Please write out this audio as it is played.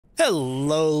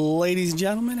Hello, ladies and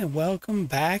gentlemen, and welcome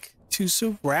back to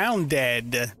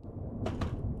SurrounDead,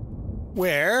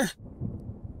 where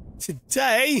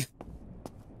today,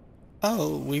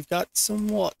 we've got some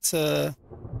water.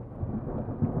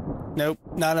 Nope,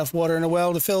 not enough water in the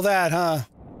well to fill that, huh?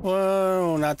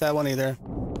 Whoa, not that one either.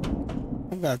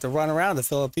 I'm gonna have to run around to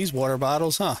fill up these water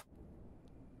bottles, huh?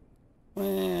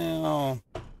 Well,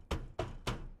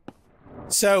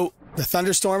 so the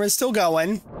thunderstorm is still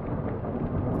going.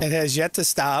 It has yet to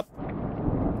stop.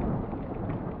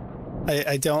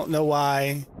 I don't know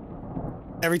why.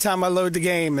 Every time I load the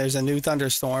game, there's a new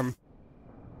thunderstorm.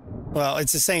 Well,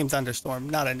 it's the same thunderstorm,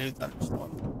 not a new thunderstorm.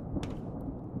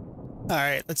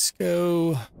 Alright, let's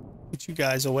go get you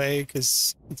guys away,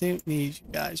 because I don't need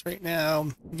you guys right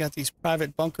now. We got these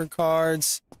private bunker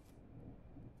cards.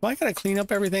 Do I gotta clean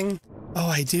up everything? Oh,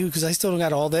 I do, because I still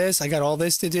got all this. I got all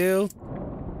this to do.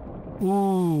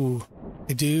 Ooh.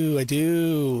 I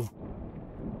do.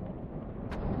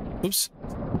 Oops.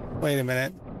 Wait a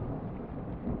minute.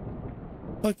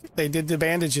 Look, they did the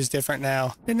bandages different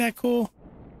now. Isn't that cool?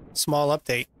 Small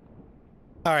update.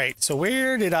 Alright, so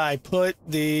where did I put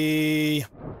the...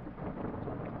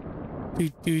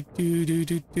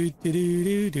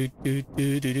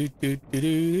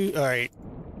 Alright.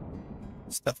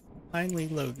 Stuff finally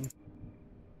loading.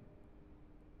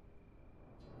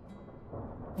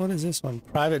 What is this one?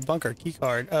 Private bunker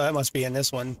keycard. Oh, that must be in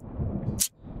this one.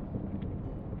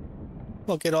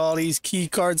 Look at all these key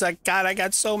cards I got. I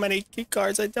got so many key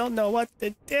cards. I don't know what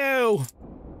to do.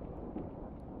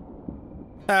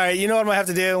 Alright, you know what I'm gonna have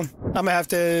to do? I'm gonna have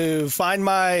to find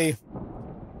my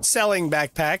selling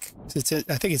backpack.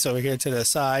 I think it's over here to the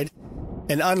side.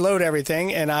 And unload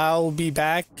everything, and I'll be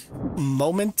back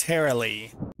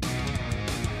momentarily.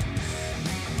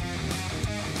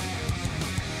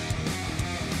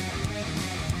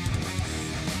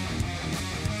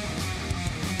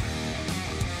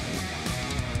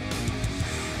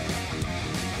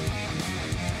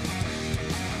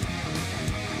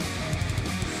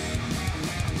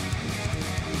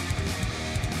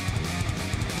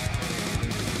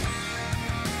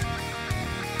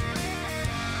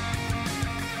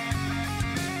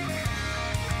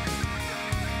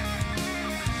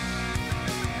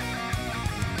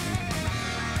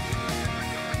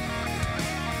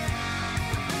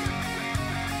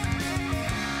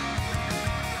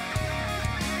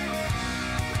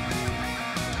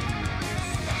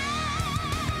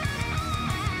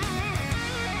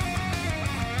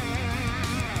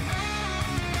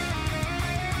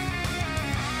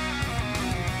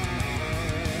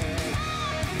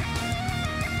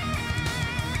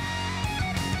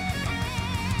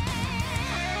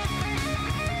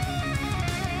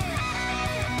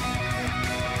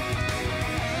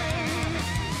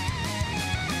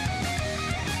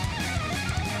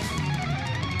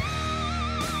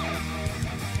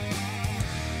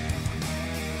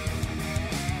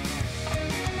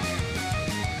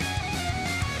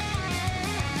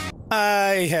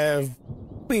 I have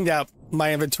cleaned out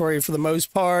my inventory for the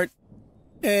most part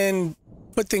and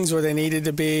put things where they needed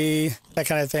to be, that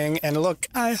kind of thing. And look,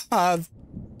 I have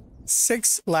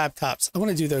 6 laptops. I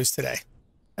want to do those today.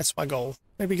 That's my goal.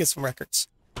 Maybe get some records.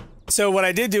 So what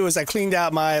I did do is I cleaned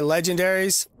out my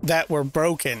legendaries that were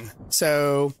broken.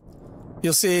 So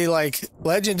you'll see like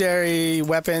legendary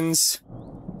weapons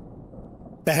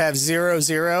that have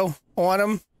 0/0 on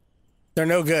them. They're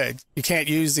no good. You can't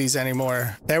use these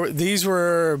anymore. These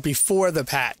were before the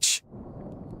patch.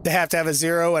 They have to have a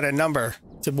 0 and a number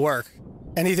to work.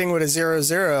 Anything with a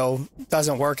 0/0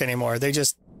 doesn't work anymore. They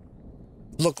just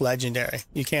look legendary.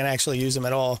 You can't actually use them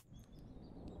at all.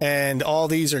 And all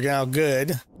these are now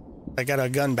good. I got a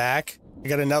gun back. I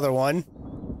got another one.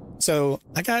 So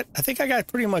I think I got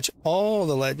pretty much all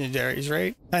the legendaries,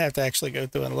 right? I have to actually go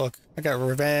through and look. I got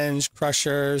Revenge,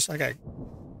 Crushers, I got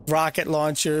rocket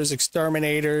launchers,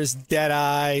 exterminators,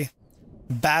 Deadeye,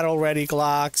 battle-ready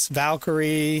Glocks,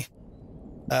 Valkyrie,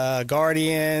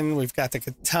 Guardian. We've got the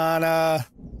katana,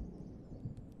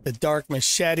 the dark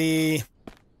machete.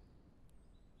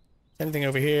 Anything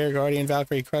over here? Guardian,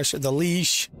 Valkyrie, Crusher, the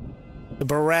leash, the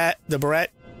Barrett,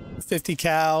 50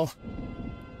 cal,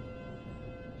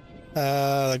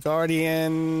 the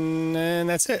Guardian, and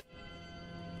that's it.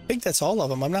 I think that's all of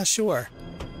them. I'm not sure,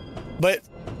 but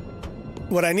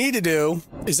what I need to do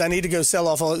is I need to go sell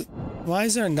off all... Why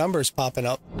is there numbers popping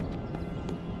up?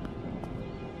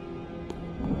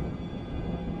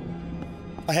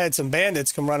 I had some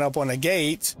bandits come run up on a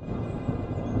gate.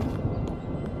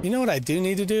 You know what I do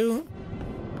need to do?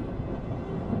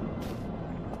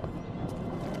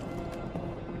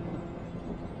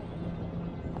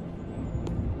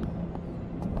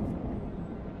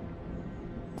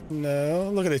 No,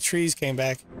 look at the trees came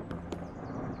back.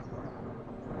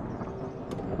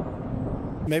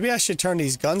 Maybe I should turn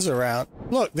these guns around.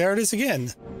 Look, there it is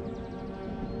again.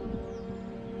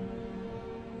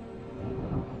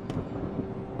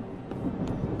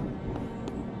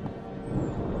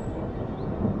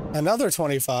 Another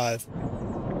 25.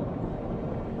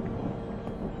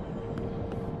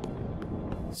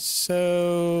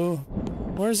 So,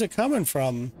 where's it coming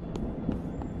from?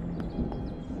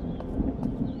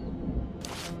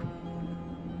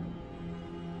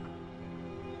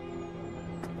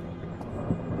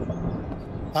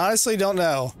 Honestly, don't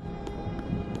know.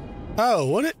 Oh,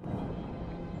 what it?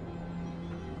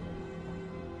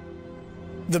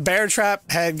 The bear trap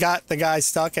had got the guy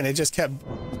stuck and it just kept...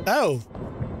 Oh.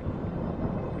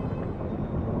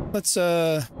 Let's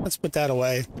put that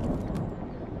away.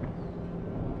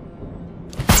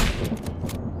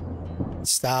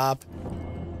 Stop.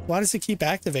 Why does it keep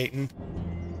activating?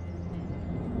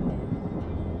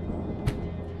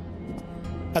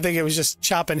 I think it was just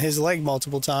chopping his leg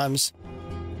multiple times.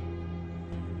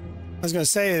 I was gonna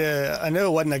say, I knew it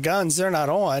wasn't the guns, they're not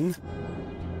on.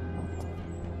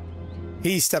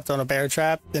 He stepped on a bear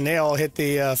trap, then they all hit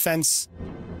the fence.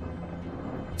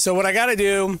 So what I gotta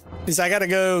do is I gotta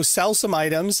go sell some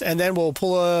items, and then we'll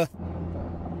pull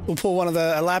one of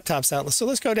the laptops out. So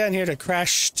let's go down here to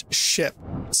crashed ship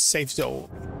safe zone.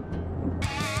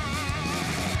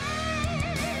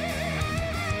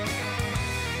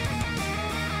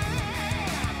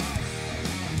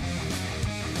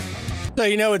 So,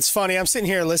 you know, it's funny. I'm sitting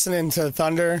here listening to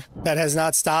thunder that has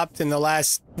not stopped in the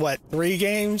last, what, 3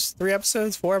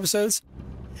 episodes, 4 episodes?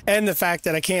 And the fact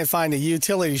that I can't find a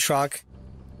utility truck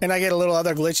and I get a little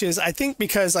other glitches. I think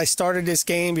because I started this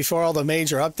game before all the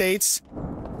major updates,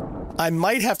 I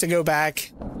might have to go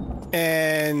back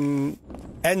and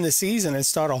end the season and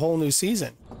start a whole new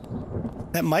season.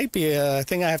 That might be a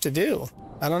thing I have to do.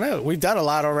 I don't know. We've done a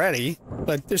lot already,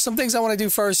 but there's some things I want to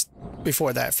do first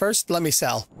before that. First, let me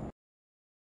sell.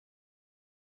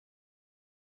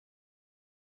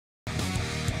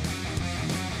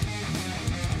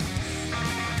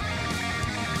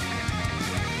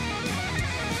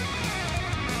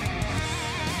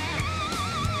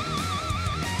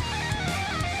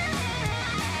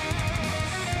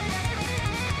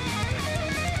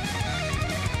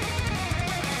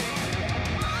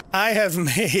 I have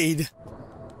made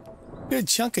a good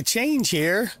chunk of change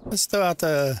here. Let's throw out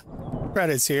the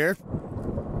credits here.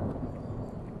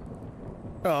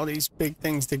 Put all these big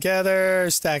things together,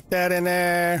 stack that in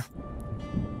there.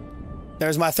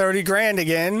 There's my 30 grand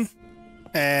again.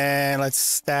 And let's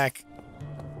stack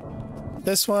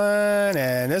this one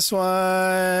and this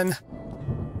one.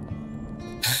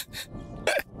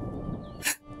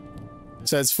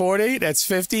 So it's 40, that's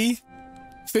 50,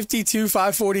 52,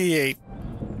 548.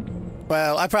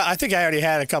 Well, I think I already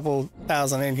had a couple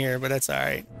thousand in here, but that's all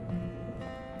right.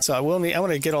 So I want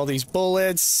to get all these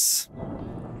bullets,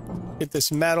 get this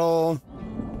metal,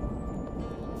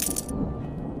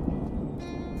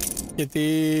 get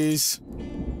these.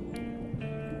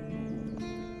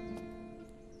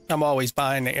 I'm always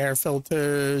buying the air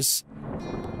filters.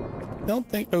 Don't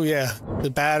think, oh yeah, the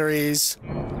batteries.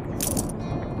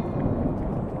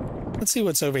 Let's see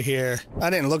what's over here. I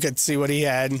didn't look at see what he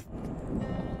had.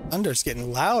 Thunder's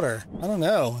getting louder. I don't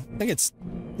know. I think it's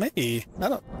maybe, I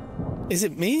don't, is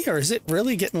it me or is it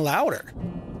really getting louder?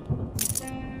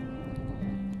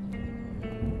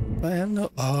 I have no,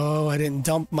 oh, I didn't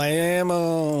dump my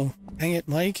ammo. Dang it,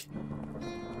 Mike.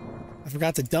 I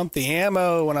forgot to dump the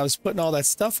ammo when I was putting all that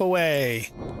stuff away.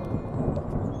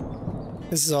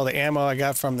 This is all the ammo I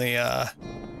got from the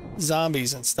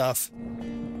zombies and stuff.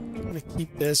 I'm gonna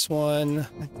keep this one.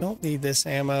 I don't need this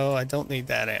ammo. I don't need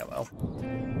that ammo.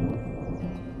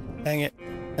 Dang it.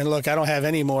 And look, I don't have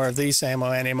any more of these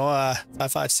ammo anymore.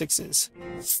 5.56s.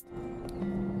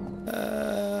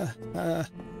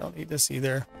 Don't need this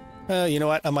either. You know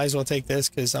what? I might as well take this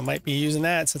because I might be using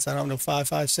that since I don't know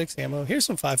 5.56 ammo. Here's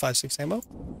some 5.56 ammo.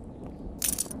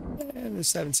 And the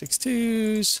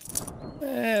 7.62s.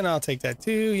 And I'll take that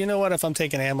too. You know what? If I'm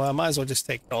taking ammo, I might as well just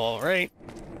take it all, right?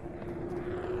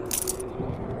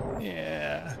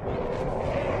 Yeah.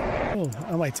 Oh,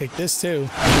 I might take this too.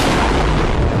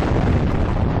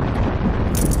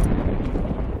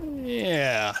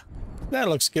 Yeah, that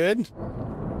looks good.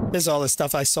 This is all the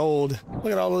stuff I sold.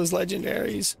 Look at all those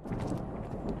legendaries.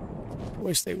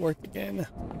 Wish they worked again.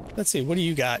 Let's see, what do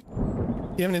you got?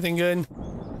 Do you have anything good?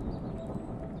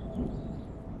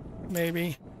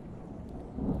 Maybe.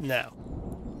 No.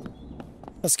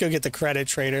 Let's go get the credit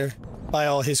trader. Buy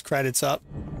all his credits up.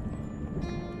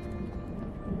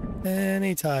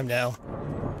 Anytime now.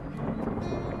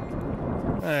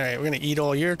 Alright, we're gonna eat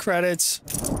all your credits.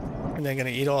 And then gonna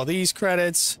eat all these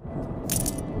credits.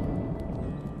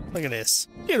 Look at this.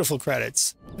 Beautiful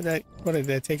credits. What did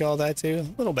that take all that to? A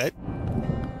little bit.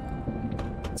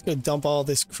 Let's go dump all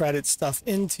this credit stuff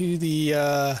into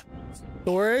the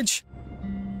storage.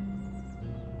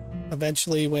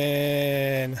 Eventually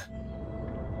when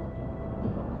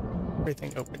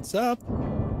everything opens up.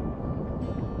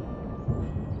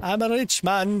 I'm a rich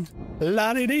man.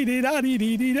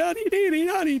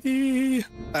 La-di-dee-dee-da-dee-dee-dee-da-dee-dee-da-dee-dee.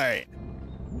 Alright.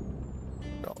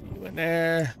 Put all you in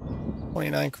there.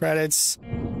 29 credits.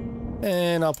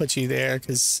 And I'll put you there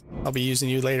because I'll be using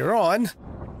you later on.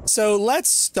 So let's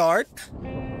start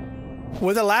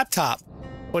with a laptop.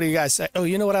 What do you guys say? Oh,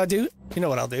 you know what I'll do? You know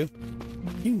what I'll do?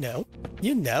 You know.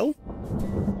 You know.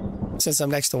 Since I'm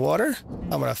next to water,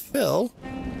 I'm going to fill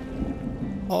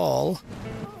all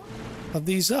of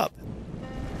these up.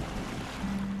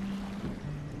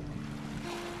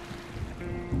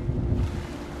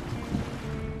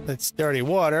 It's dirty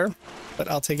water, but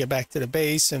I'll take it back to the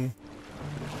base and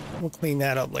we'll clean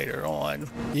that up later on.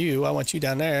 I want you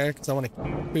down there because I want to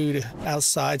keep food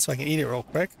outside so I can eat it real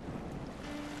quick.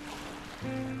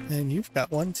 And you've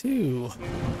got one too.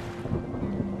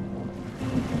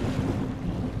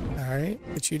 Alright,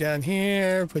 put you down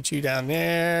here, put you down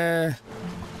there.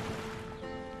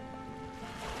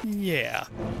 Yeah.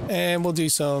 And we'll do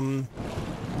some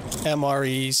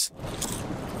MREs.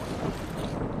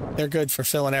 They're good for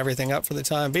filling everything up for the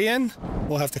time being.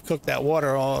 We'll have to cook that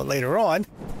water later on.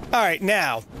 All right,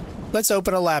 now, let's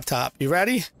open a laptop. You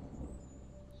ready?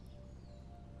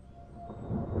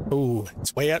 Ooh,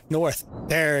 it's way up north.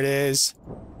 There it is.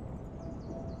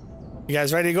 You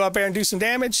guys ready to go up there and do some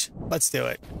damage? Let's do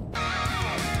it.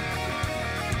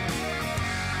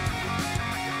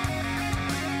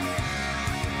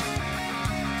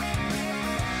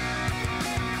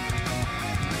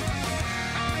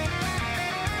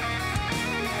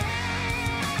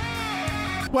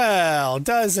 Well,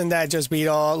 doesn't that just beat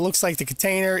all? It looks like the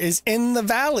container is in the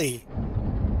valley.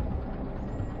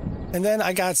 And then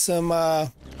I got some,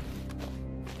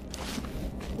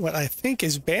 what I think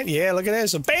is yeah, look at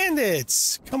this,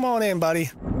 bandits. Come on in, buddy.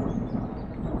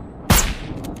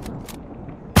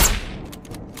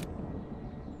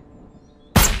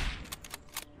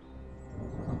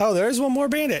 Oh, there's one more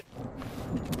bandit.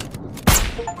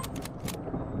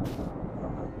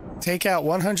 Take out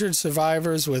 100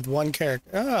 survivors with one character.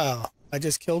 Oh, I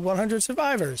just killed 100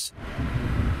 survivors.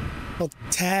 Well,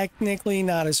 technically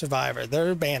not a survivor.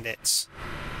 They're bandits.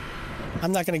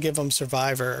 I'm not going to give them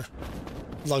survivor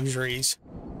luxuries.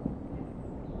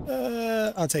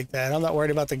 I'll take that. I'm not worried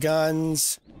about the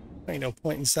guns. Ain't no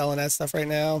point in selling that stuff right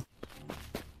now.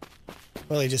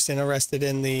 Really just interested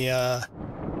in the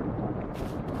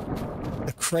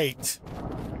crate.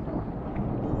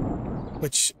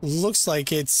 Which looks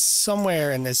like it's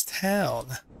somewhere in this town.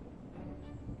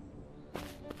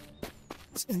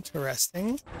 It's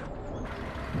interesting.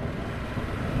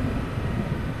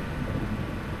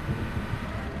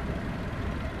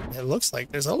 It looks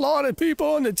like there's a lot of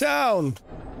people in the town.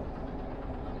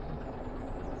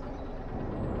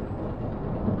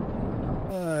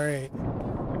 All right.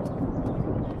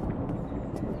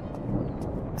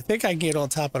 I think I can get on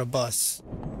top of the bus.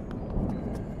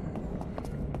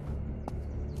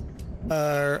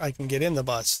 I can get in the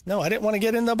bus. No, I didn't want to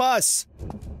get in the bus.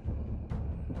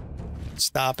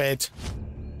 Stop it.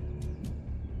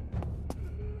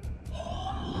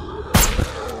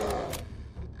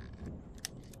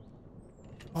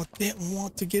 I didn't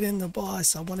want to get in the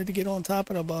bus. I wanted to get on top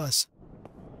of the bus.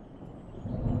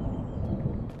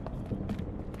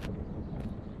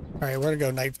 Alright, where to go,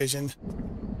 night vision?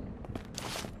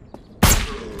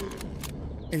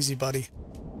 Easy, buddy.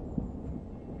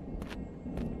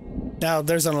 Now,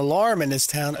 there's an alarm in this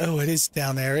town. Oh, it is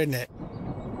down there, isn't it?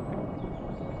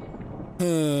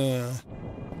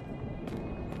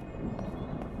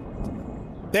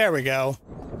 There we go.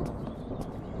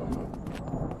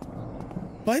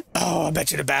 What? Oh, I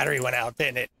bet you the battery went out,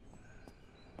 didn't it?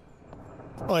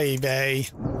 Oy vey.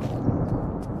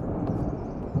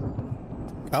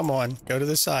 Come on, go to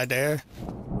the side there.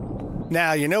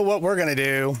 Now, you know what we're gonna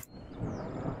do?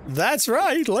 That's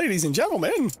right, ladies and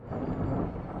gentlemen.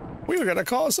 We're gonna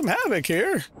cause some havoc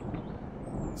here.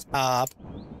 Stop.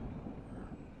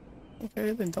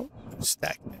 Okay, then don't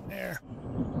stack it in there.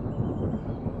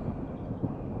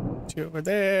 Put you over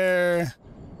there.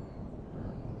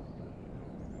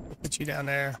 Put you down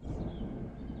there.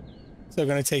 So we're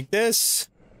gonna take this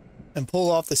and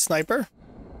pull off the sniper.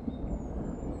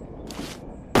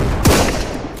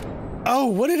 Oh,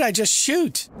 what did I just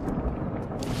shoot?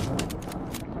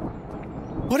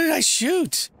 What did I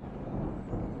shoot?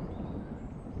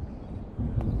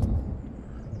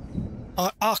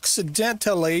 I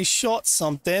accidentally shot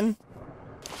something.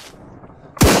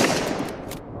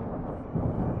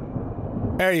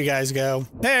 There you guys go.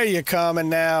 There you're coming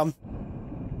now.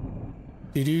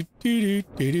 So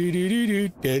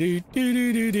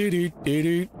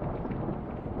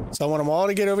I want them all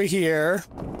to get over here.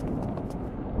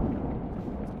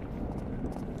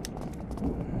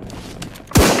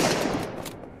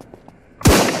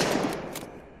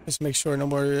 Just make sure no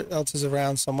more else is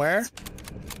around somewhere.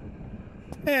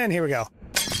 And here we go.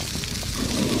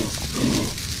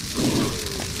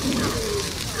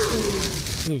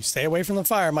 Ooh, stay away from the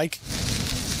fire, Mike.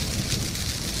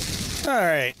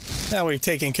 Alright, now we've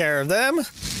taken care of them.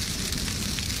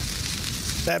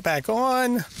 That back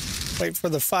on. Wait for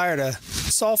the fire to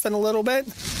soften a little bit.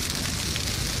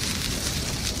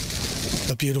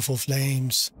 The beautiful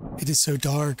flames. It is so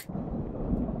dark.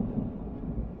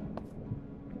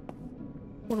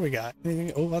 What do we got?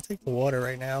 Anything? Oh, I'll take the water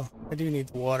right now. I do need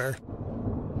the water.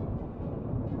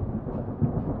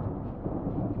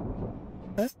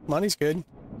 Money's good.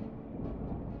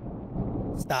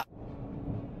 Stop.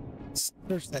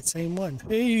 There's that same one.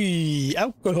 Hey,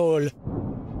 alcohol.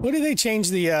 What did they change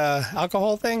the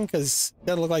alcohol thing? Because it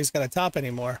doesn't look like it's got a top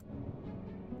anymore.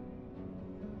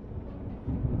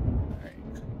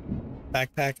 Alright.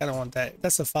 Backpack, I don't want that.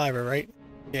 That's a fiver, right?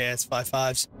 Yeah, it's 5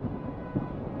 5s.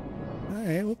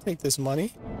 Alright, we'll take this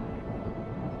money.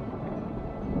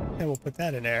 And we'll put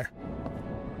that in there.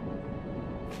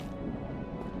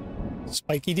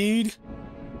 Spiky dude.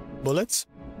 Bullets.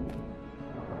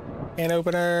 Can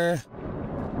opener.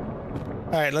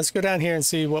 Alright, let's go down here and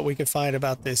see what we can find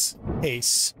about this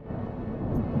case.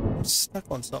 I'm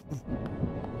stuck on something.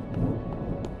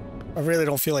 I really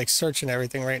don't feel like searching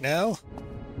everything right now.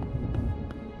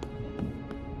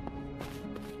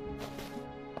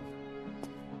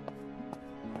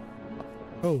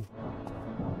 Oh.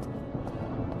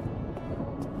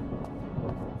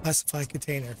 Classified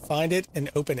container. Find it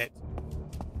and open it.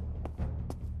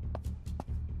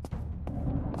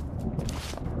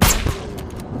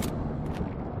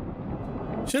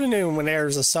 Should have known when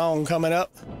there's a song coming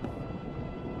up.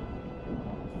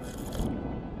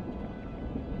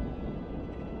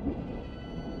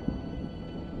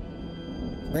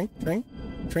 Drink, drink,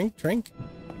 drink, drink.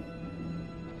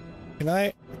 Can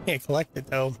I can't collect it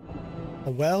though. A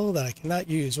well that I cannot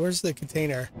use. Where's the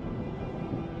container?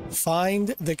 Find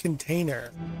the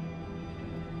container.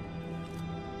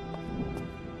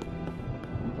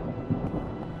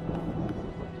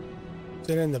 Is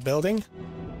it in the building?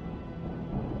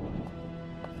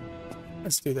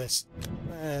 Let's do this.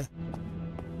 Hey,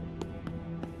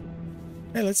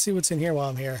 let's see what's in here while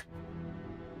I'm here.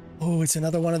 Oh, it's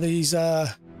another one of these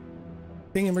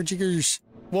thingamajiggers.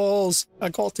 Walls.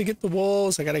 I called to get the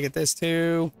walls. I gotta get this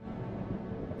too.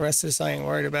 The rest of this I ain't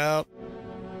worried about.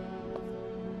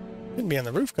 Couldn't be on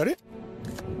the roof, could it?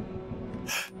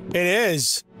 It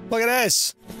is. Look at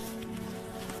this.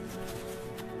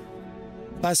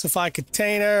 Classified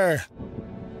container.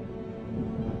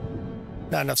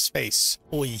 Not enough space.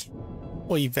 Oi.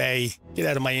 Oi vey. Get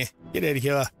out of my... Get out of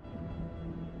here.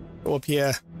 Go up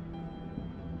here.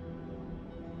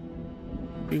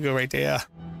 You go right there.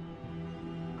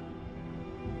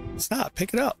 Stop.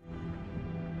 Pick it up.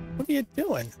 What are you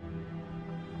doing?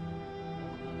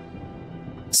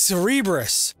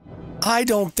 Cerberus. I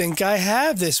don't think I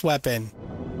have this weapon.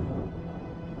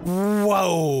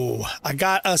 Whoa. I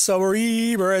got a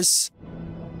Cerberus.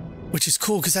 Which is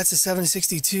cool because that's a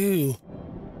 762.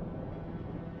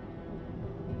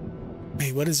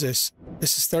 Wait, what is this?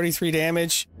 This is 33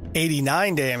 damage,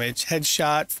 89 damage,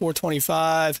 headshot,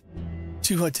 425,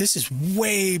 200. This is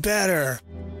way better.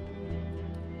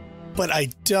 But I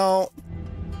don't...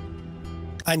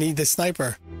 I need the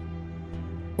sniper.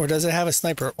 Or does it have a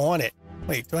sniper on it?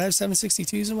 Wait, do I have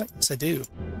 762s in my... Yes, I do.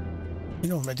 You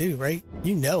know what I'm gonna do, right?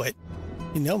 You know it.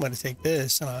 You know I'm gonna take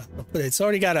this. I'll put it... It's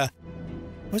already got a...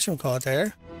 Whatchamacallit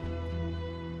there?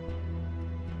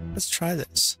 Let's try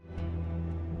this.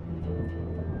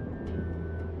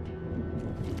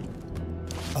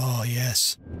 Oh,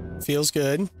 yes. Feels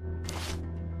good.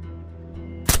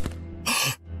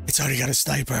 It's already got a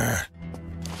sniper.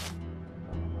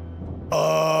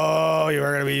 Oh, you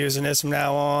are going to be using this from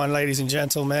now on, ladies and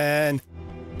gentlemen.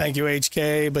 Thank you,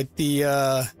 HK. But the,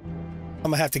 I'm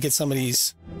going to have to get some of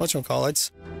these,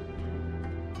 whatchamacallits.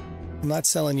 I'm not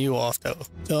selling you off, though.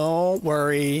 Don't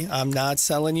worry. I'm not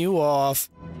selling you off.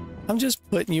 I'm just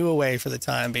putting you away for the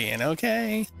time being,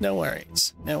 okay? No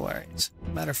worries. No worries.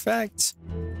 Matter of fact,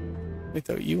 let me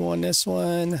throw you on this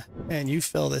one, and you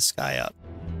fill this guy up.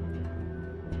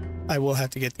 I will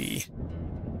have to get the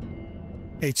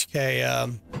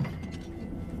HK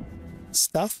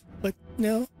stuff, but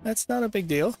no, that's not a big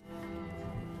deal.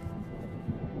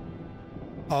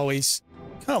 Always.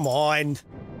 Come on.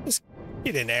 Just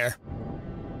get in there.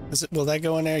 Will that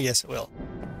go in there? Yes, it will.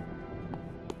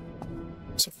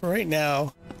 So for right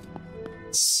now,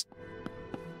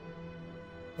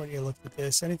 what do you look at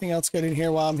this? Anything else good in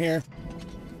here while I'm here?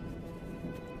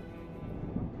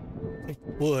 Take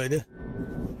the wood.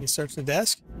 You search the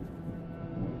desk.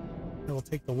 And we'll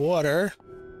take the water.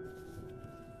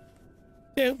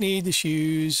 Don't need the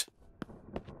shoes.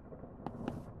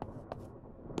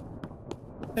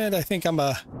 And I think I'm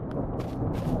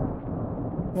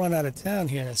run out of town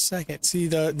here in a second. See,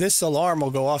 this alarm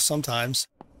will go off sometimes.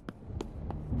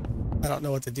 I don't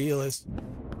know what the deal is.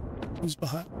 Who's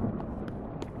behind?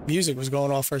 Music was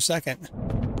going off for a second.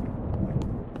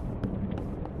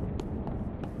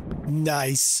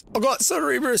 Nice. Oh god,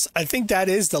 Cerberus. I think that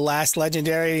is the last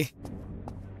legendary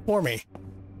for me.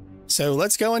 So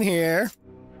let's go in here.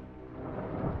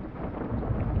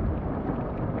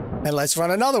 And let's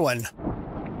run another one.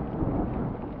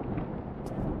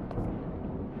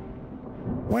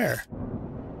 Where?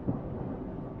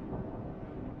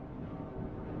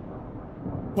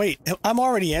 Wait, I'm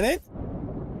already in it?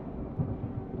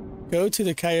 Go to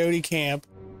the Coyote camp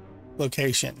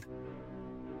location.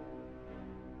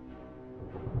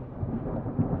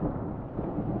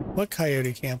 What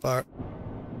Coyote camp are?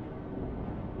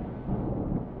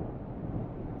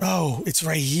 Oh, it's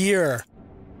right here.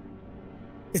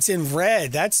 It's in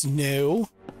red. That's new.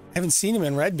 I haven't seen him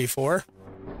in red before.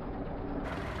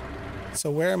 So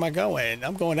where am I going?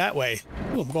 I'm going that way.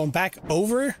 Ooh, I'm going back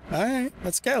over. All right,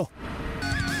 let's go.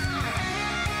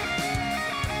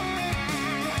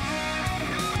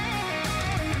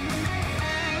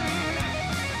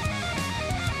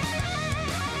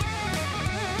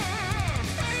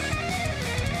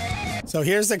 So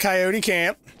here's the Coyote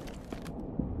camp.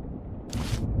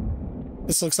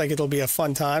 This looks like it'll be a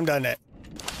fun time, doesn't it?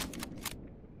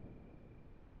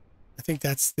 I think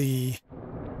that's the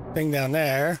thing down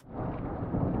there.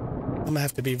 I'm gonna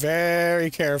have to be very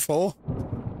careful.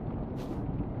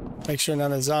 Make sure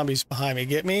none of the zombies behind me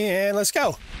get me, and let's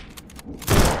go.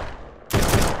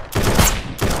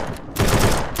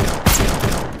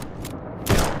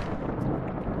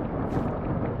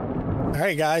 All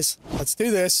right, guys, let's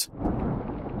do this.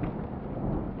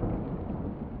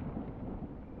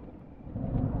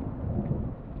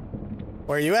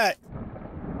 Where are you at?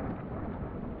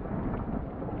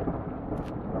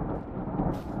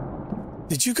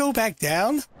 Did you go back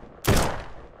down?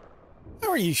 How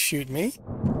are you shooting me?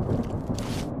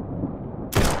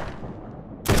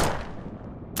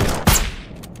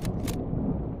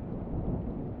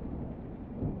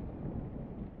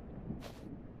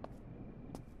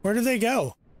 Where did they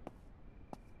go?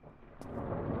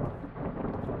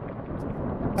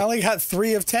 I only got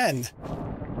 3 of 10.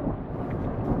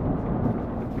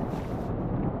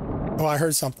 Oh, I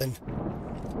heard something.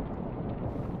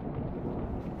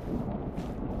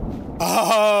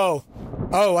 Oh!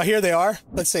 Oh, here they are.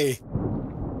 Let's see.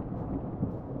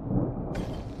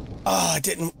 Oh, it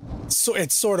didn't... So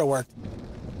it sort of worked.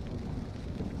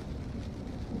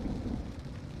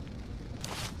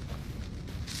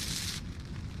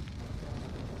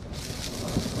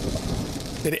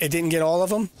 It didn't get all of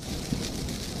them?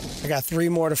 I got 3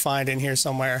 more to find in here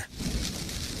somewhere.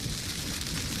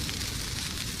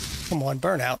 Come on,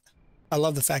 burnout. I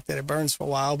love the fact that it burns for a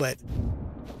while, but...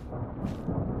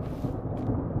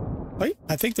 Wait,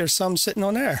 I think there's some sitting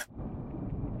on there.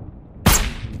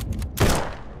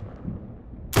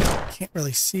 Can't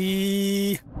really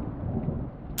see.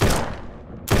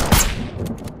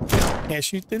 Can't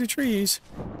shoot through the trees.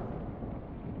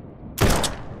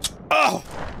 Oh!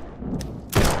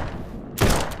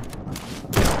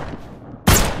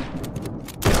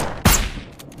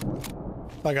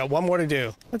 I got 1 more to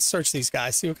do. Let's search these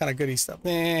guys, see what kind of goodie stuff.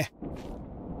 Nah.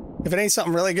 If it ain't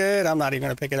something really good, I'm not even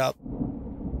gonna pick it up.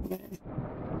 Nah.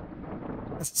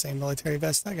 That's the same military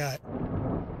vest I got.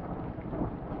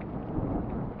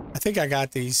 I think I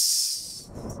got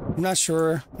these. I'm not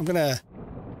sure. I'm gonna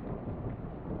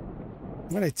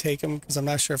take them because I'm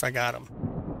not sure if I got them.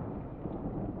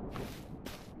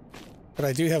 But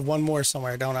I do have 1 more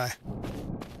somewhere, don't I?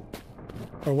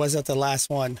 Or was that the last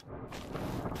one?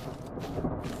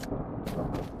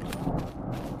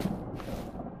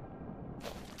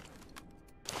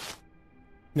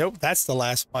 Nope, that's the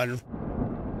last one.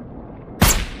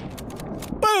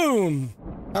 Boom!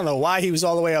 I don't know why he was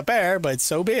all the way up there, but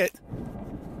so be it.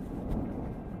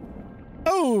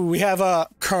 Oh, we have a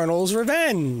Colonel's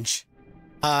Revenge.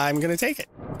 I'm gonna take it,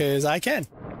 because I can.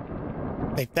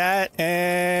 Take that,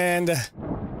 and...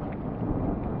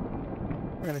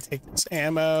 We're gonna take this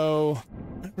ammo.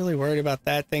 Not really worried about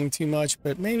that thing too much,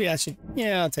 but maybe I should.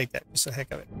 Yeah, I'll take that just the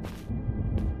heck of it.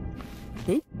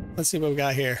 Oop. Let's see what we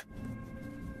got here.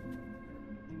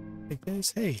 Take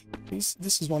this. Hey,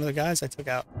 this is one of the guys I took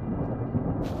out.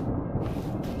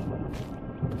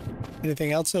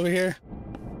 Anything else over here?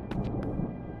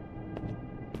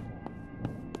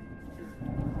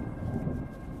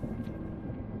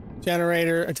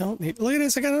 Generator. I don't need. Look at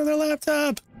this. I got another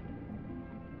laptop.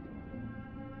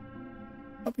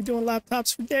 I'll be doing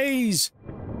laptops for days.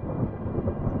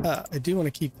 I do want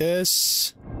to keep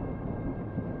this.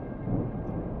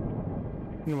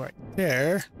 And right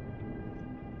there.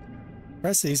 The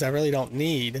rest of these I really don't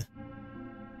need.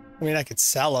 I mean, I could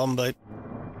sell them, but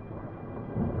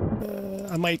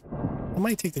I might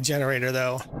take the generator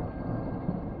though.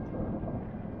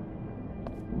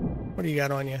 What do you got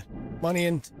on you? Money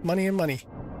and money.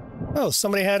 Oh,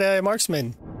 somebody had a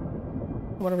marksman.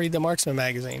 I want to read the marksman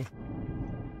magazine.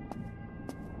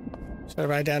 Should I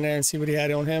ride down there and see what he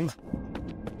had on him?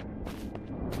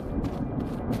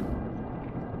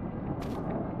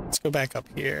 Let's go back up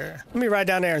here. Let me ride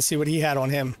down there and see what he had on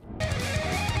him.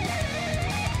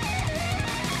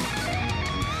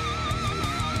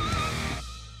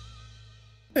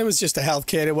 It was just a health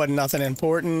kit. It wasn't nothing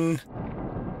important.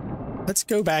 Let's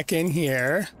go back in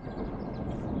here.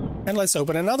 And let's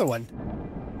open another one.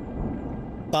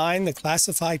 Find the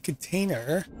classified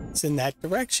container. It's in that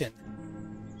direction.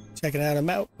 Checking out a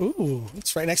map. Ooh,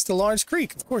 it's right next to Lawrence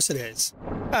Creek. Of course it is.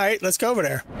 All right, let's go over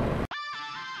there.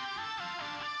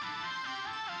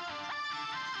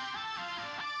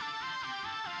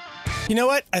 You know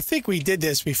what? I think we did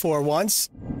this before once.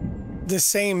 The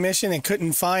same mission and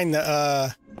couldn't find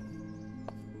the,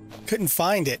 couldn't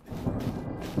find it.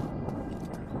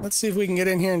 Let's see if we can get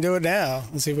in here and do it now.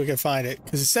 Let's see if we can find it.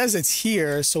 Because it says it's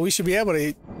here, so we should be able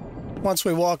to... Once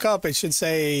we walk up, it should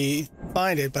say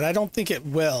find it, but I don't think it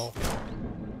will.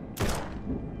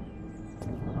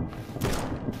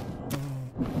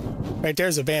 Right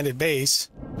there's a bandit base.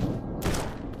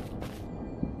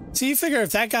 So you figure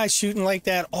if that guy's shooting like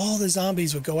that, all the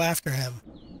zombies would go after him.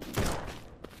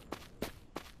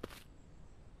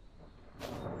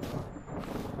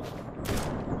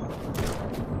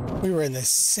 We were in the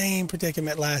same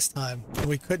predicament last time, and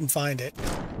we couldn't find it.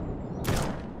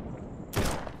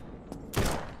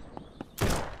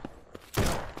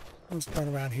 Let's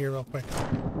run around here real quick.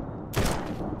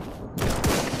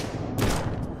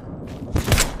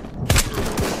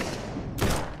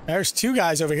 There's two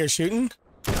guys over here shooting.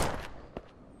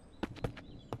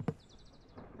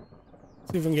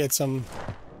 See if we can get some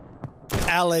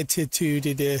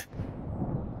altitude.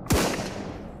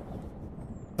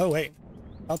 Oh wait,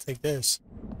 I'll take this.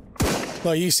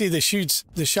 Well, you see the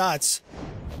shots.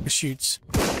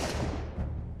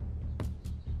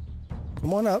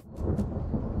 Come on up.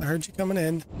 I heard you coming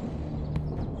in.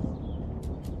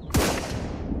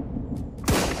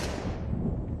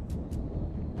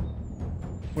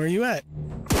 Where are you at?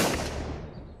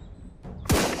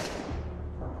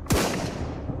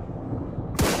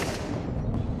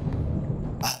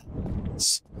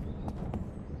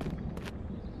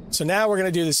 So now we're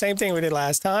going to do the same thing we did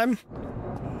last time.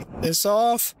 Take this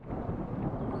off.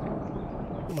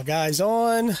 Put my guys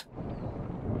on.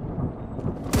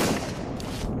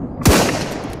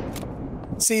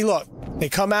 See, look, they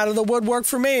come out of the woodwork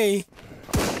for me.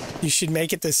 You should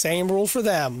make it the same rule for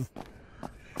them.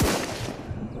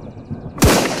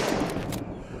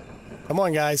 Come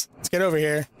on, guys. Let's get over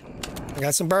here. I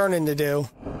got some burning to do.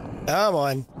 Come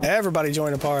on. Everybody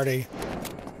join the party.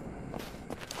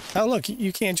 Oh, look,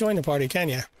 you can't join the party, can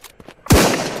you?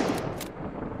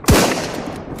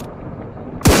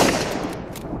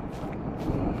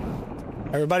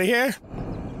 Everybody here?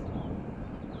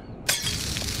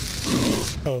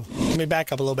 Oh, let me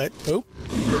back up a little bit. Oop.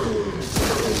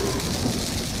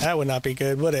 That would not be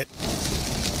good, would it?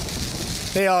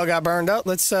 They all got burned up.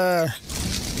 Let's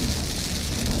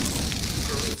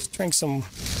drink some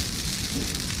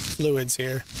fluids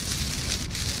here.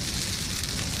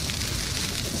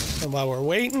 And while we're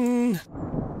waiting,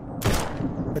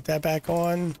 put that back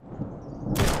on.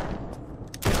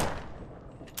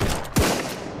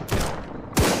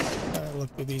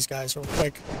 Look through these guys real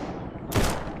quick.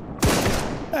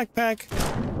 Backpack,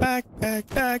 backpack,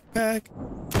 backpack.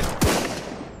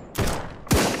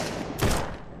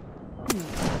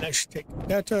 I should take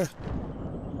that.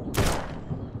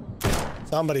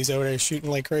 Somebody's over there shooting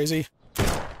like crazy.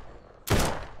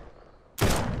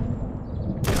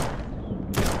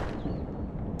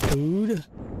 Food.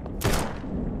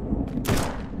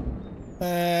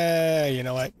 You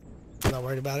know what? I'm not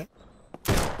worried about it.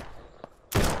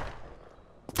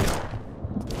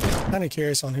 Kind of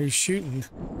curious on who's shooting.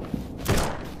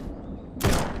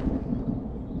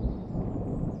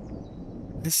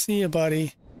 I see you,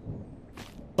 buddy.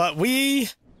 But we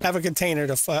have a container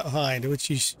to find, which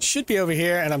you should be over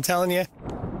here, and I'm telling you,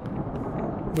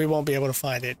 we won't be able to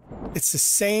find it. It's the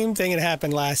same thing that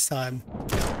happened last time.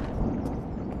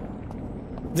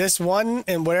 This one,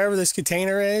 and whatever this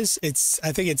container is,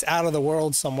 I think it's out of the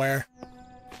world somewhere.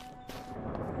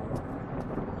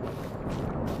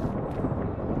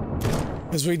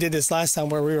 Because we did this last time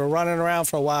where we were running around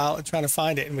for a while trying to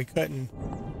find it and we couldn't.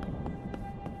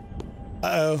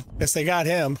 Uh-oh, guess they got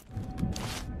him.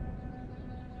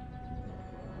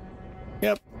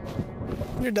 Yep.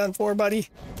 You're done for, buddy.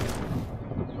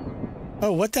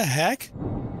 Oh, what the heck?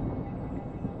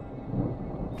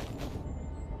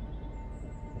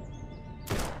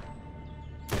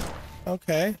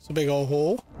 Okay, it's a big old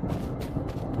hole.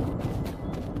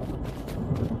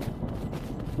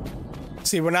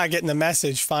 See, we're not getting the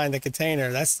message, find the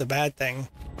container. That's the bad thing.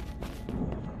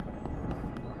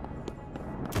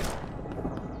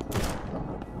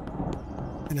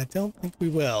 And I don't think we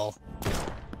will.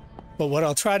 But what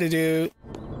I'll try to do...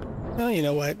 Oh, you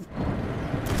know what?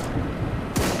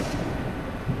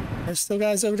 There's still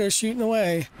guys over there shooting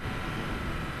away.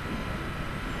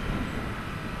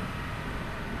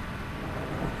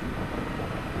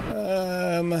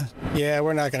 Yeah,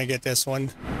 we're not gonna get this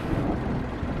one.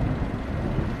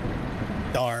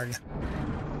 Darn.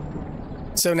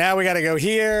 So now we gotta go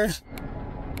here,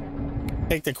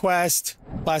 take the quest,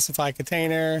 classify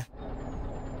container,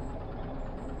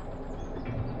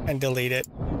 and delete it.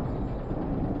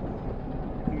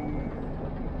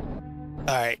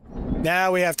 Alright,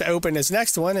 now we have to open this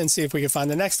next one and see if we can find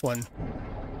the next one.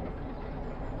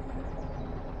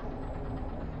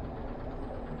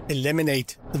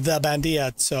 Eliminate the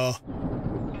bandits,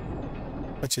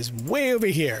 which is way over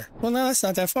here. Well, no, that's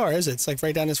not that far, is it? It's like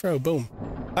right down this road. Boom.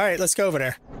 All right, let's go over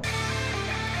there.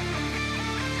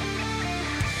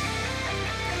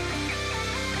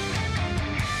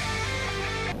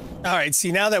 All right,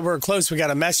 see, now that we're close, we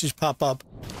got a message pop up.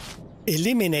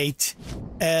 Eliminate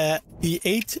the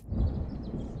 8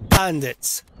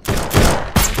 bandits.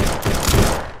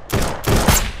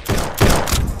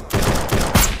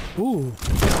 Ooh.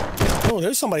 Oh,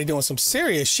 there's somebody doing some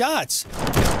serious shots.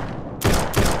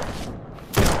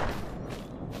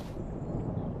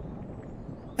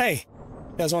 Hey,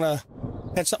 you guys want to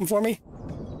catch something for me?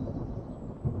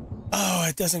 Oh,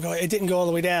 it didn't go all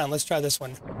the way down. Let's try this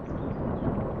one.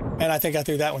 And I think I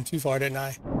threw that one too far, didn't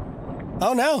I?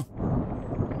 Oh, no.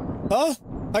 Oh,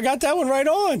 I got that one right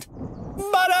on.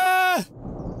 Butter!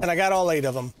 And I got all 8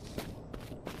 of them.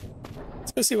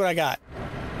 Let's go see what I got.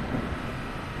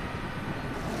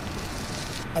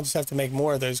 I just have to make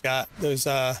more of those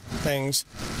things.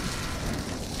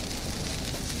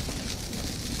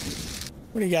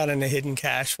 What do you got in the hidden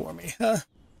cache for me, huh?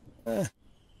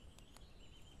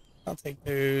 I'll take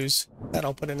those. That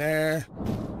I'll put in there.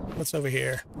 What's over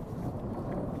here?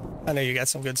 I know you got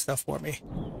some good stuff for me.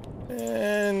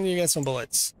 And you got some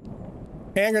bullets.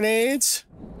 Hand grenades.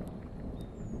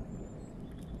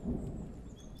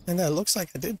 And that looks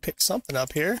like I did pick something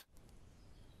up here.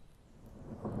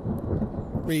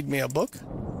 Read me a book.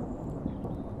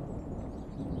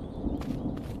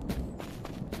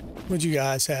 What'd you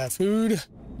guys have? Food.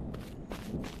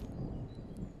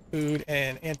 Food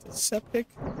and antiseptic.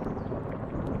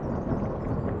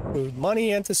 Food,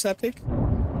 money, antiseptic.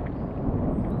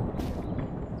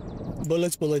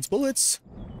 Bullets, bullets, bullets.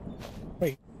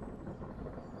 Wait.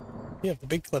 You have the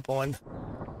big clip on.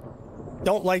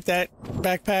 Don't like that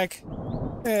backpack.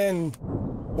 And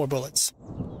more bullets.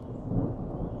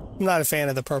 I'm not a fan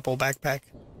of the purple backpack.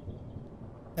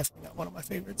 Definitely not one of my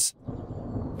favorites.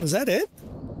 Was that it?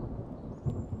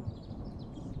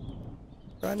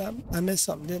 I missed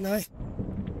something, didn't I?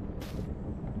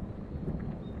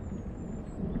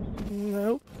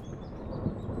 Nope.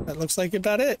 That looks like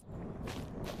about it.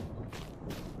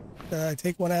 I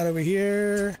take one out over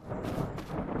here.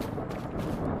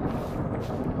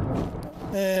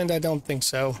 And I don't think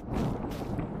so.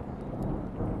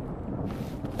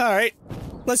 All right.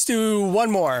 Let's do one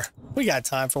more. We got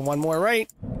time for one more, right?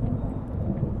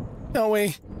 Don't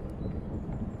we?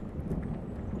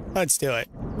 Let's do it.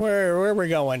 Where are we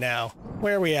going now?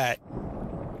 Where are we at?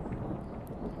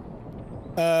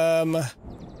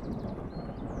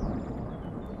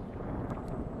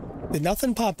 Did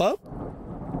nothing pop up?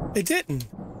 It didn't.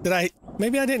 Did I?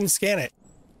 Maybe I didn't scan it.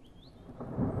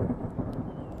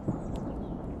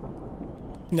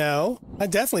 No, I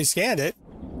definitely scanned it.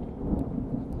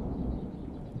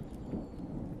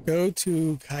 Go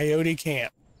to Coyote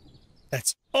Camp.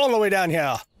 That's all the way down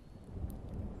here.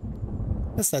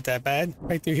 That's not that bad.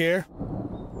 Right through here.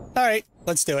 All right,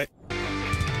 let's do it.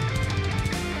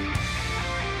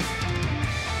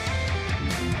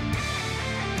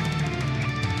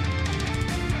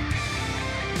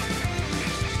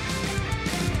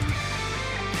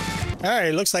 All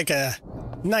right, looks like a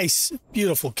nice,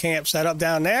 beautiful camp set up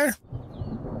down there.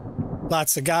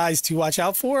 Lots of guys to watch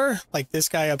out for, like this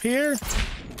guy up here.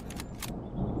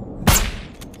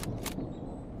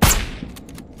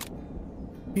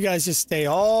 You guys just stay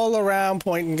all around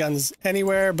pointing guns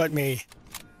anywhere but me.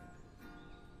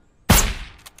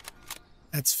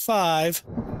 That's 5.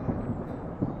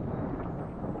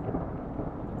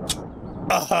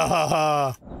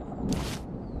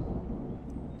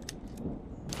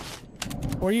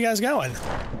 Where are you guys going?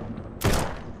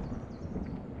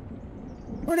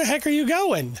 Where the heck are you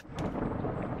going?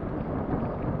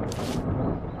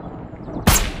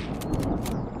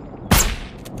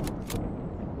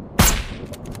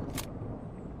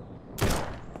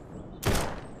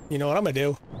 You know what I'm gonna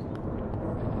do?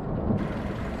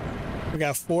 We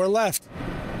got 4 left.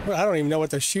 I don't even know what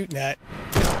they're shooting at.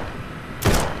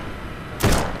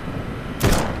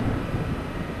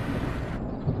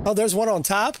 Oh, there's one on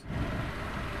top.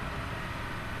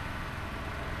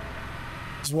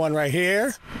 There's one right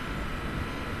here.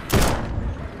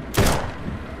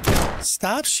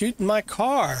 Stop shooting my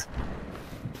car.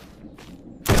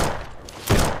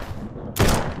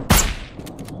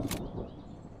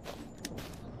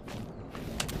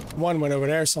 One went over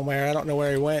there somewhere. I don't know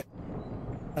where he went.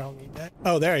 I don't need that.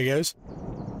 Oh, there he goes.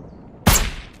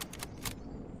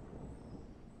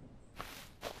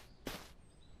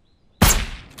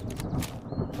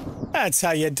 That's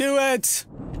how you do it.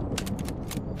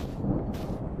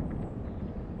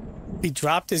 He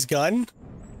dropped his gun?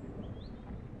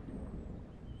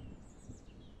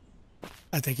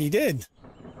 I think he did.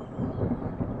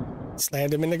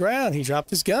 Slammed him in the ground. He dropped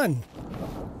his gun.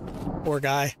 Poor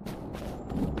guy.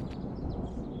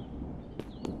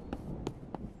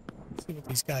 Let's see what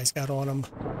these guys got on them.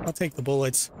 I'll take the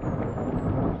bullets.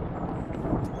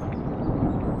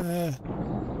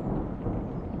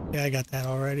 Yeah, I got that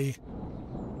already.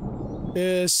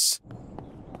 This.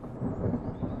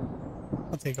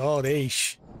 I'll take all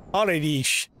these. All of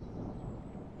these.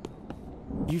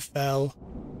 You fell.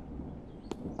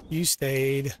 You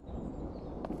stayed.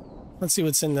 Let's see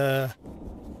what's in the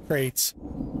crates.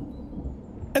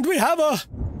 And we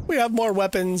have more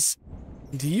weapons.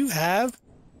 Do you have?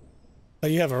 Oh,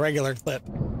 you have a regular clip.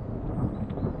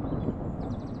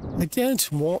 I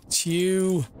don't want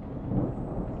you.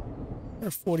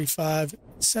 Or 45,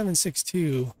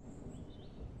 762.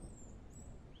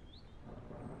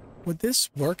 Would this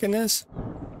work in this?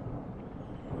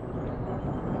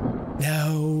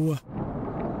 No.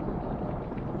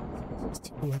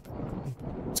 I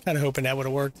was kind of hoping that would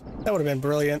have worked. That would have been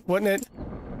brilliant, wouldn't it?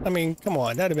 I mean, come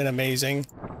on, that'd have been amazing.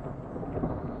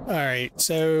 All right,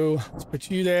 so let's put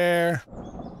you there.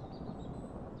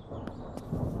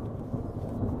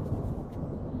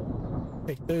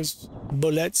 Take those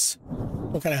bullets.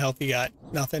 What kind of health you got?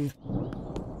 Nothing.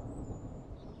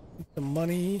 Take the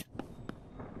money.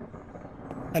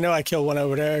 I know I killed one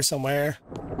over there somewhere.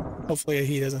 Hopefully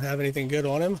he doesn't have anything good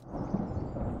on him.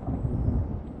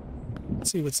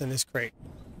 Let's see what's in this crate.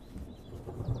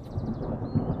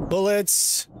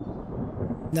 Bullets.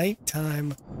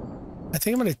 Nighttime. I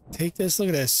think I'm going to take this. Look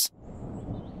at this.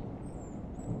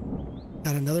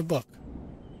 Got another book.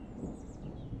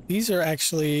 These are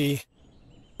actually...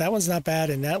 That one's not bad,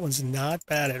 and that one's not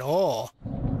bad at all.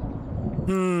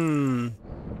 How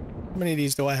many of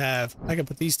these do I have? I can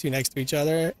put these two next to each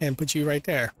other and put you right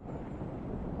there.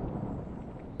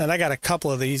 And I got a couple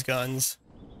of these guns.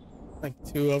 Like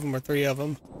 2 of them or 3 of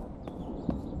them.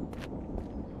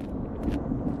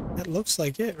 That looks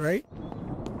like it, right?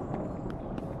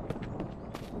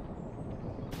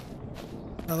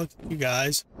 I look at you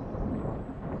guys.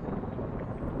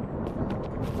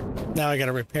 Now I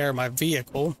gotta repair my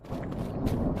vehicle.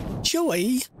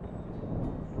 Joy!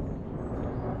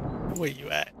 Where you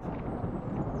at?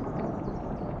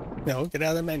 No, get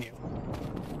out of the menu.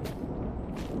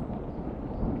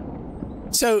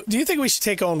 So, do you think we should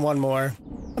take on one more?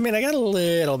 I mean, I got a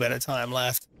little bit of time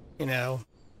left, you know.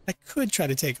 I could try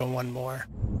to take on one more.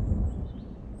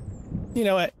 You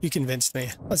know what? You convinced me.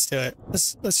 Let's do it.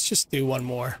 Let's just do one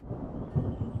more.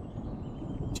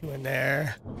 Put you in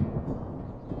there.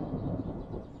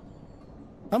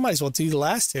 I might as well do the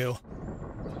last 2.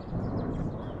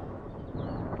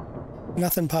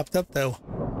 Nothing popped up though.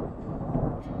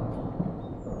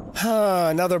 Huh,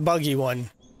 another buggy one.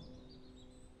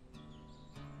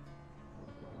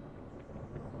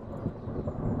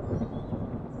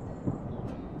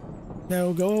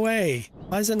 No, go away.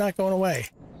 Why is it not going away?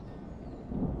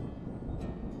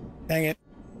 Dang it.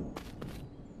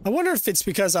 I wonder if it's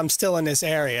because I'm still in this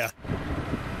area.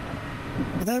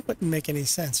 But that wouldn't make any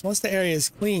sense. Once the area is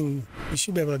clean, you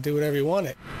should be able to do whatever you want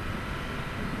it.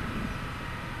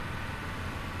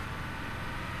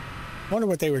 I wonder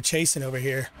what they were chasing over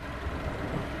here.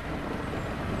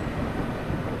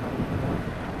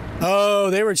 Oh,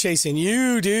 they were chasing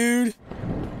you, dude.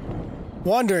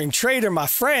 Wandering traitor, my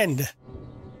friend.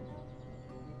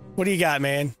 What do you got,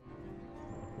 man?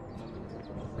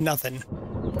 Nothing.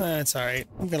 That's all right.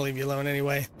 I'm gonna leave you alone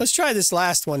anyway. Let's try this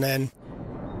last one then.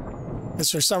 Because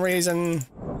for some reason...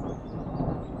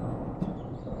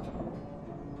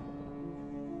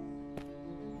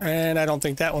 And I don't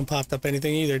think that one popped up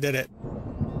anything either, did it?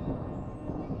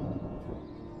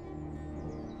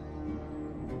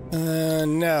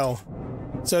 No.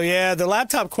 So yeah, the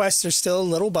laptop quests are still a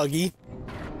little buggy.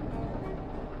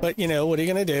 But, you know, what are you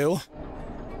gonna do?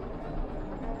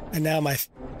 And now my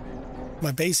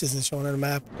base isn't showing on the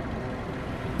map.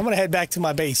 I'm gonna head back to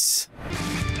my base.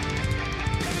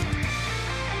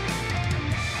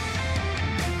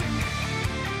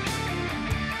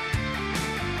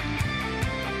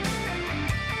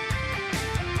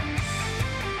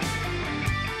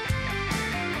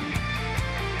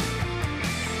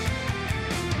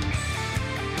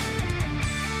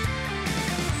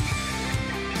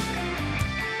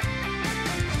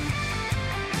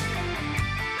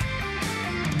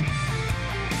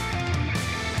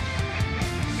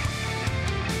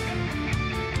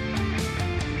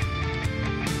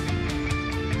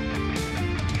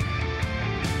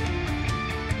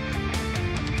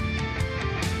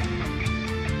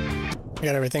 I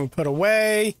got everything put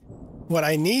away. What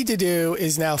I need to do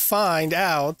is now find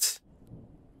out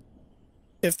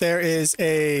if there is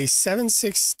a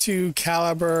 7.62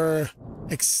 caliber,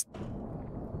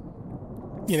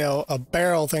 you know, a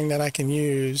barrel thing that I can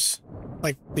use,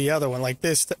 like the other one, like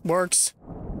this, that works.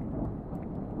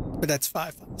 But that's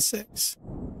 5.56.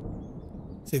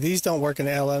 See, these don't work in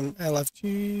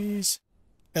LMGs.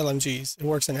 It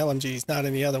works in LMGs, not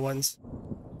in the other ones.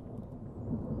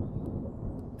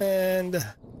 And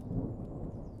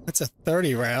that's a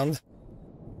 30 round.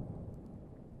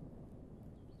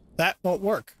 That won't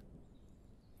work.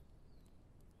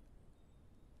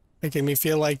 Making me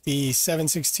feel like the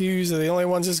 7.62s are the only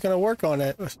ones that's going to work on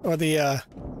it. Or the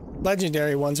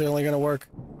legendary ones are only going to work.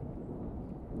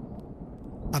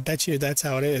 I bet you that's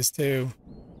how it is, too.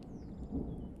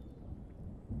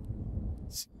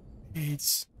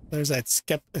 There's that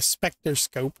Spectre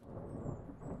scope.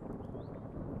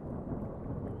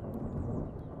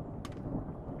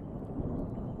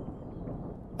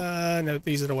 No,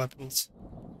 these are the weapons.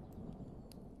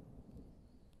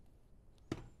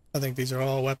 I think these are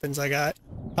all weapons I got.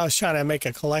 I was trying to make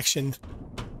a collection.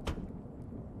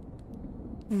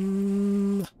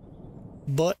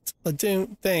 But I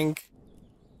don't think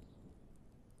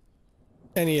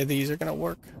any of these are going to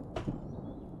work.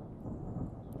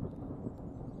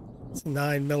 It's a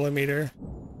 9mm.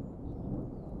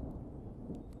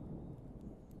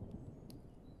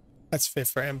 That's fit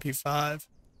for MP5.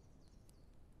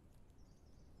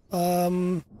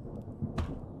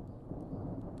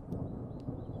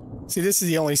 See, this is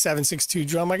the only 7.62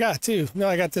 drum I got, too. No,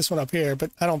 I got this one up here, but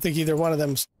I don't think either one of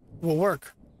them will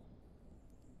work.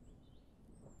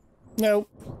 Nope.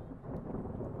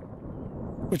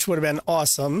 Which would have been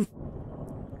awesome.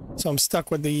 So I'm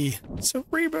stuck with the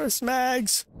Cerberus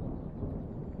mags.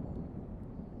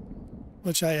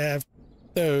 Which I have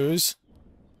those.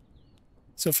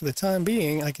 So for the time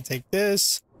being, I can take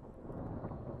this,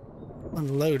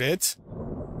 unload it,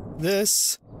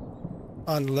 this,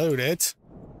 unload it,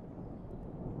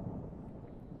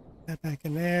 that back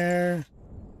in there,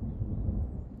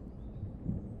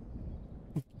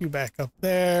 you back up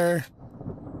there,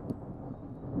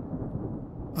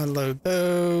 unload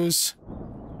those,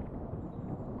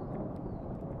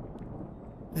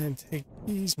 and take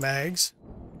these mags,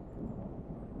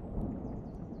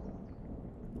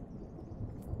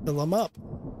 fill them up.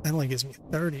 That only gives me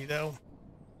 30 though.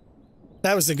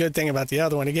 That was the good thing about the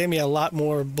other one. It gave me a lot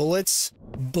more bullets.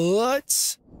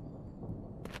 But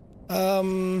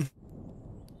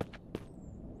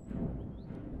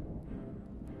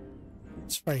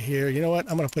it's right here. You know what?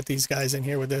 I'm gonna put these guys in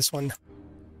here with this one.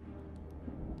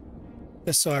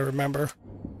 Just so I remember.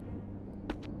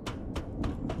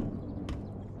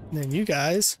 And then you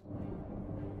guys.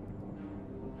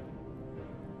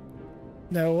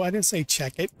 No, I didn't say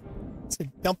check it. I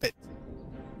said dump it.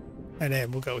 And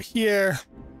then we'll go here.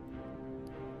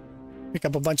 Pick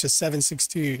up a bunch of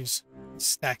 7.62s.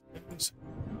 Stack those.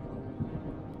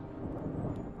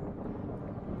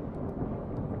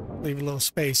 leave a little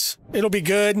space. It'll be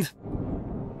good.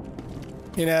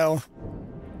 You know.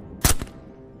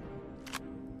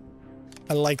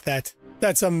 I like that.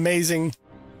 That's amazing.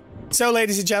 So,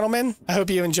 ladies and gentlemen, I hope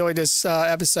you enjoyed this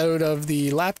episode of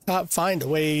the Laptop Find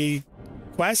Away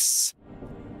quests.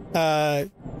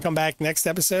 Come back next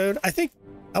episode. I think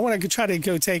I want to try to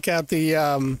go take out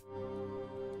the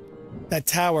that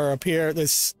tower up here,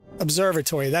 this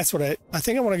observatory. That's what I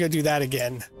think I want to go do that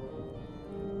again.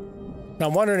 And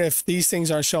I'm wondering if these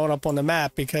things aren't showing up on the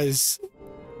map because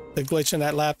the glitch in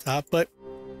that laptop. But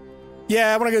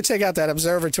yeah, I want to go check out that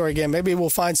observatory again. Maybe we'll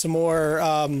find some more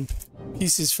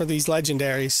pieces for these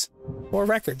legendaries or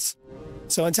records.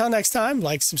 So until next time,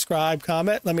 like, subscribe,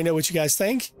 comment, let me know what you guys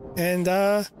think. And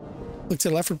look to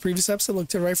the left for the previous episode, look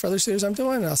to the right for other series I'm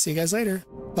doing, and I'll see you guys later.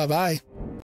 Bye-bye.